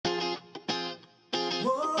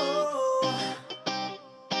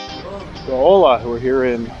So hola, we're here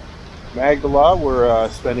in Magdala. We're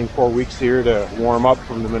spending 4 weeks here to warm up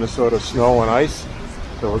from the Minnesota snow and ice.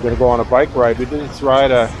 So we're going to go on a bike ride. We did this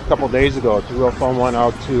ride a couple days ago. It's a real fun one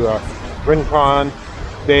out to Rincon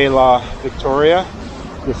de la Victoria.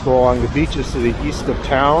 Just go along the beaches to the east of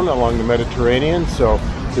town along the Mediterranean. So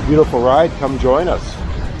it's a beautiful ride. Come join us.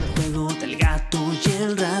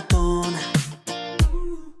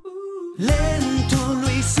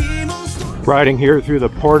 Riding here through the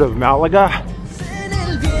port of Malaga.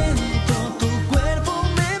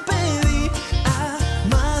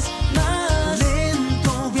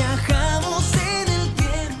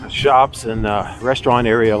 Shops and restaurant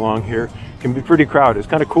area along here can be pretty crowded. It's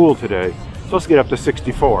kind of cool today. It's supposed to get up to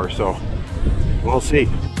 64, so we'll see.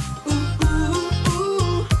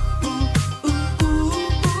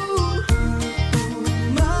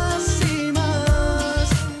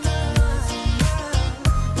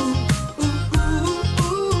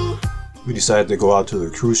 We decided to go out to the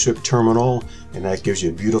cruise ship terminal, and that gives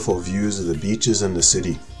you beautiful views of the beaches and the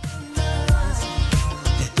city.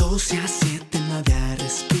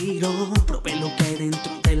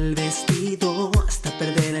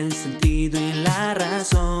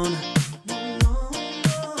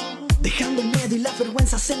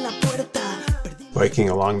 Biking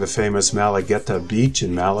along the famous Malagueta beach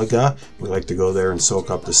in Malaga. We like to go there and soak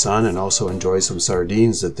up the sun and also enjoy some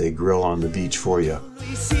sardines that they grill on the beach for you.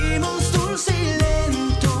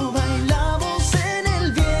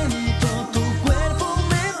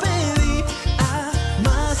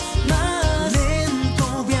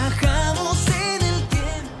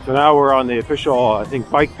 So now we're on the official, I think,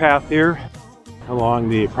 bike path here along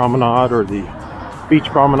the promenade or the beach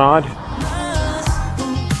promenade.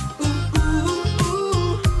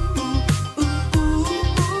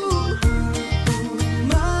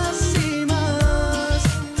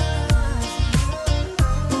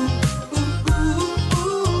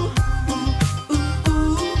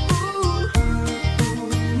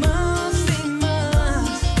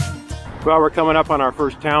 Well, we're coming up on our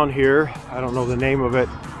first town here. I don't know the name of it,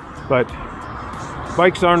 but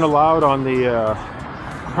bikes aren't allowed on the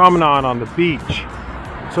promenade on the beach.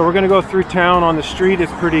 So we're going to go through town on the street.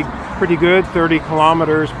 It's pretty good, 30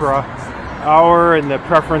 kilometers per hour, and the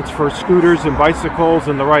preference for scooters and bicycles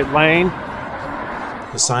in the right lane.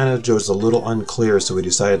 The signage was a little unclear, so we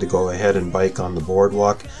decided to go ahead and bike on the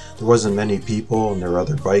boardwalk. There wasn't many people and there were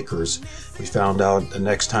other bikers. We found out the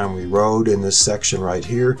next time we rode in this section right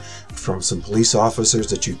here from some police officers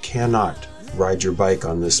that you cannot ride your bike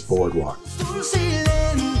on this boardwalk.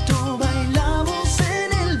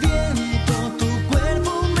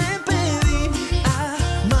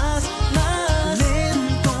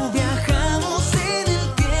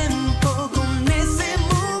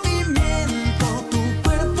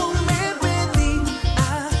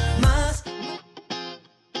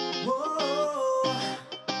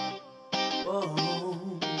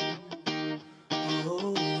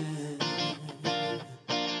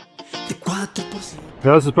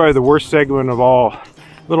 Now, this is probably the worst segment of all.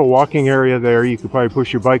 Little walking area there. You could probably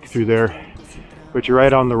push your bike through there, but you're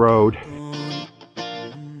right on the road.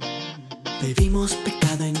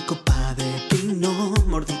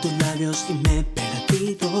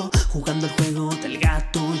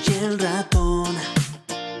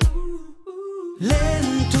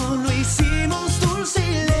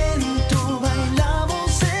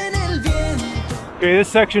 Okay, this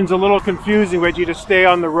section's a little confusing, but you just stay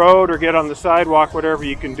on the road or get on the sidewalk, whatever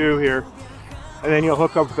you can do here. And then you'll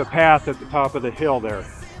hook up the path at the top of the hill there.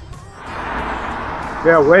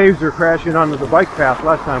 Yeah, waves are crashing onto the bike path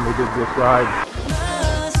last time we did this ride.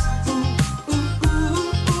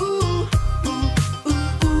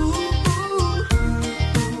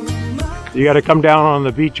 You got to come down on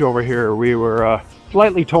the beach over here. We were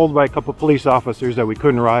politely told by a couple police officers that we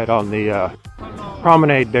couldn't ride on the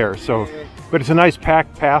promenade there. But it's a nice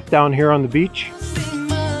packed path down here on the beach.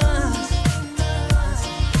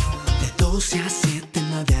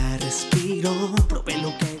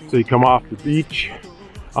 So you come off the beach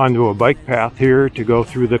onto a bike path here to go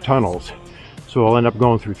through the tunnels. So we'll end up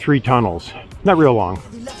going through 3 tunnels. Not real long.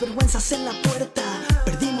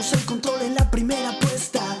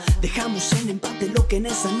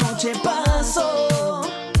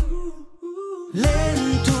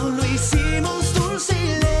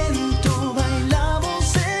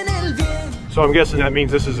 So I'm guessing that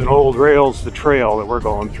means this is an old rails, the trail that we're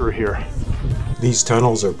going through here. These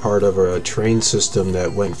tunnels are part of a train system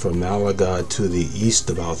that went from Malaga to the east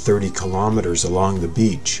about 30 kilometers along the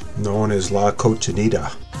beach, known as La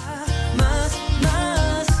Cochinita.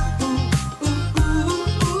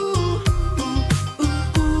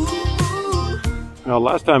 Now,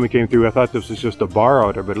 last time we came through, I thought this was just a bar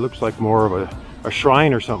out there, but it looks like more of a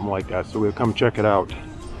shrine or something like that, so we'll come check it out.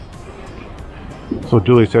 So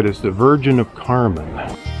Julie said it's the Virgin of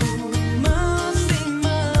Carmen.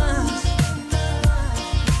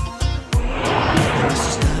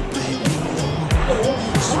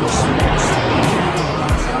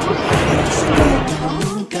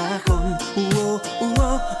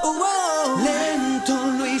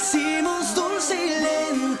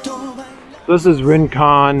 This is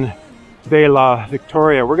Rincon de la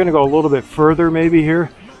Victoria. We're going to go a little bit further maybe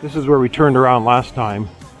here. This is where we turned around last time.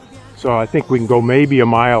 So I think we can go maybe a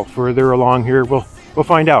mile further along here. We'll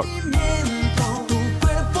find out.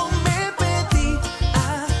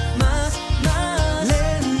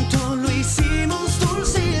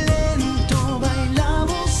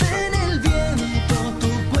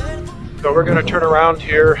 So we're going to turn around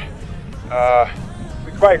here.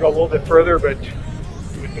 We could probably go a little bit further, but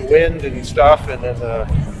with the wind and stuff, and then the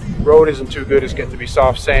road isn't too good, it's getting to be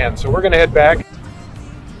soft sand. So we're going to head back.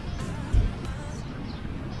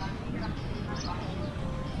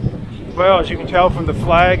 Well, as you can tell from the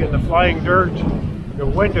flag and the flying dirt, the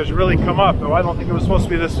wind has really come up. Though I don't think it was supposed to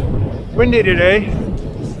be this windy today.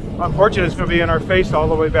 Unfortunately, it's going to be in our face all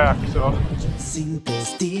the way back. So. Sin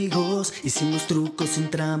testigos, hicimos trucos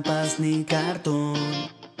sin trampas ni cartón.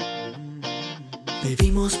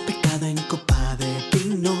 Bebimos pecado en copa de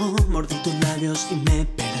vino, mordí tus labios y me he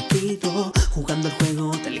perdido, jugando el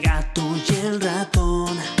juego del gato y el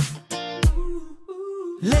ratón.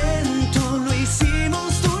 Lento lo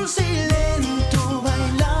hicimos, dulce y lento,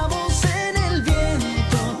 bailamos en el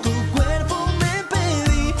viento, tu cuerpo me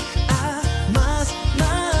pedí más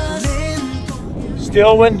lento.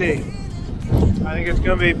 Still windy. I think it's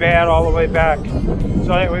going to be bad all the way back.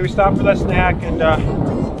 So anyway, we stopped for that snack, and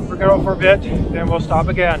we're going to go for a bit, then we'll stop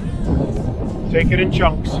again. Take it in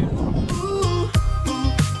chunks.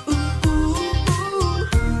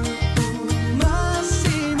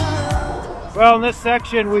 Well, in this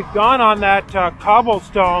section, we've gone on that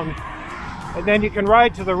cobblestone, and then you can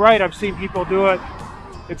ride to the right. I've seen people do it.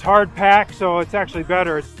 It's hard packed, so it's actually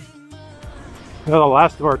better. Now, the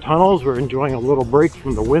last of our tunnels, we're enjoying a little break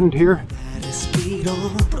from the wind here.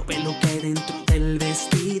 Probé lo que hay dentro del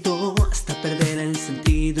vestido hasta perder el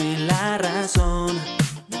sentido y la razón.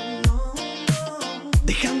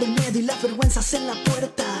 Dejando el miedo y las vergüenzas en la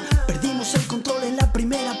puerta, perdimos el control en la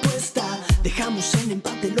primera apuesta. Dejamos en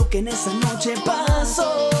empate lo que en esa noche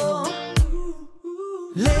pasó.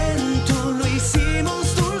 Lento lo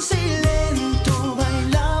hicimos, dulce y lento,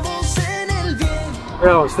 bailamos en el viento.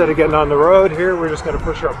 Well, instead of getting on the road here, we're just going to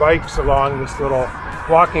push our bikes along this little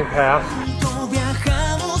walking path.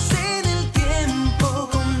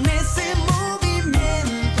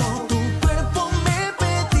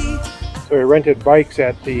 So we rented bikes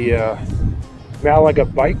at the Malaga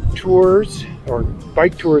Bike Tours, or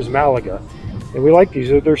Bike Tours Malaga. And we like these.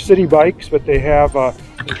 They're city bikes, but they have an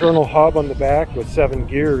internal hub on the back with 7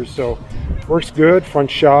 gears. So works good. Front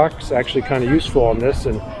shocks, actually kind of useful on this,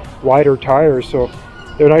 and wider tires. So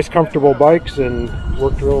they're nice, comfortable bikes and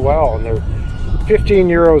worked real well. And they're 15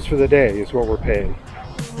 euros for the day is what we're paying.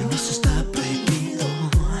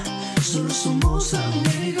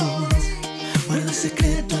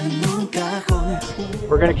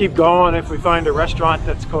 We're going to keep going. If we find a restaurant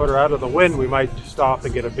that's colder out of the wind, we might stop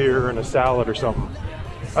and get a beer and a salad or something.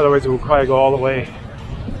 Otherwise, we'll probably go all the way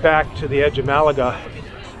back to the edge of Malaga.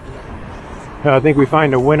 I think we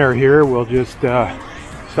find a winner here. We'll just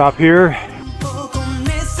stop here.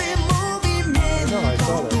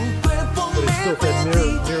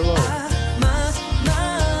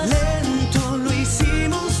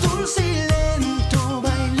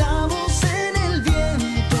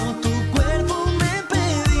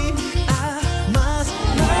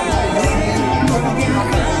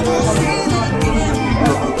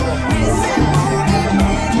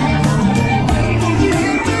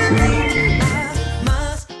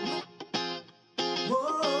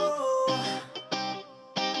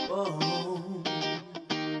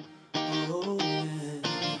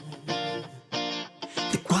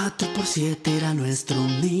 Siete era nuestro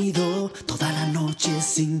nido, toda la noche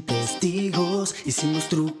sin testigos, hicimos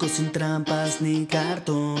trucos sin trampas ni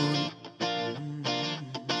cartón.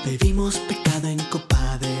 Bebimos pecado en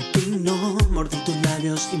copa de vino, mordí tus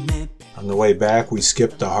labios y me... On the way back, we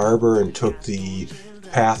skipped the harbor and took the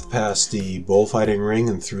path past the bullfighting ring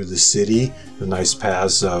and through the city, the nice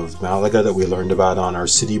paths of Malaga that we learned about on our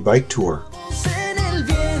city bike tour.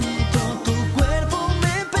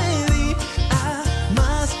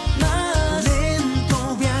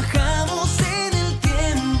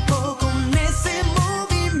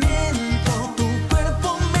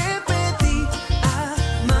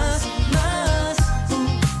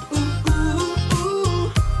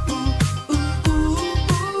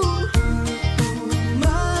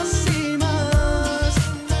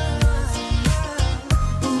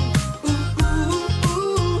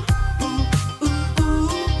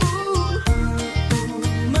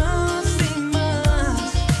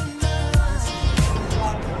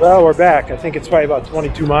 Well, we're back. I think it's probably about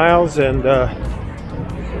 22 miles, and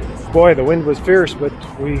boy, the wind was fierce, but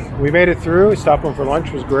we made it through. Stopping for lunch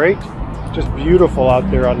was great. Just beautiful out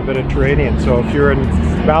there on the Mediterranean. So if you're in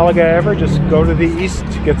Malaga ever, just go to the east,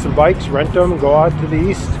 get some bikes, rent them, go out to the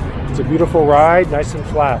east. It's a beautiful ride, nice and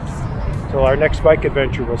flat. Till our next bike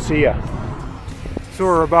adventure, we'll see ya. So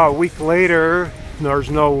we're about a week later. There's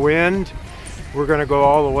no wind. We're going to go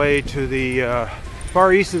all the way to the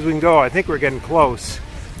far east as we can go. I think we're getting close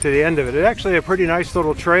to the end of it. It's actually a pretty nice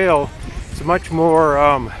little trail. It's much more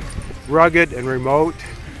rugged and remote.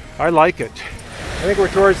 I like it. I think we're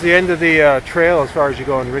towards the end of the trail as far as you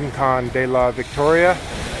go in Rincon de la Victoria.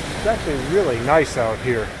 It's actually really nice out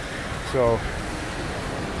here. So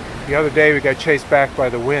the other day we got chased back by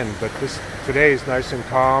the wind, but today is nice and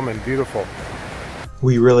calm and beautiful.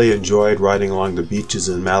 We really enjoyed riding along the beaches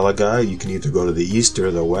in Malaga. You can either go to the east or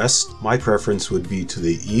the west. My preference would be to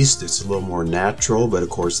the east. It's a little more natural, but of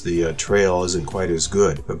course the trail isn't quite as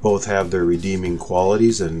good. But both have their redeeming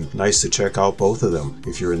qualities, and nice to check out both of them.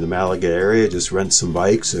 If you're in the Malaga area, just rent some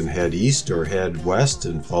bikes and head east or head west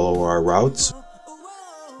and follow our routes.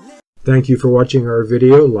 Thank you for watching our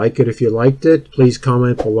video. Like it if you liked it. Please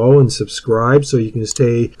comment below and subscribe so you can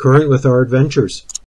stay current with our adventures.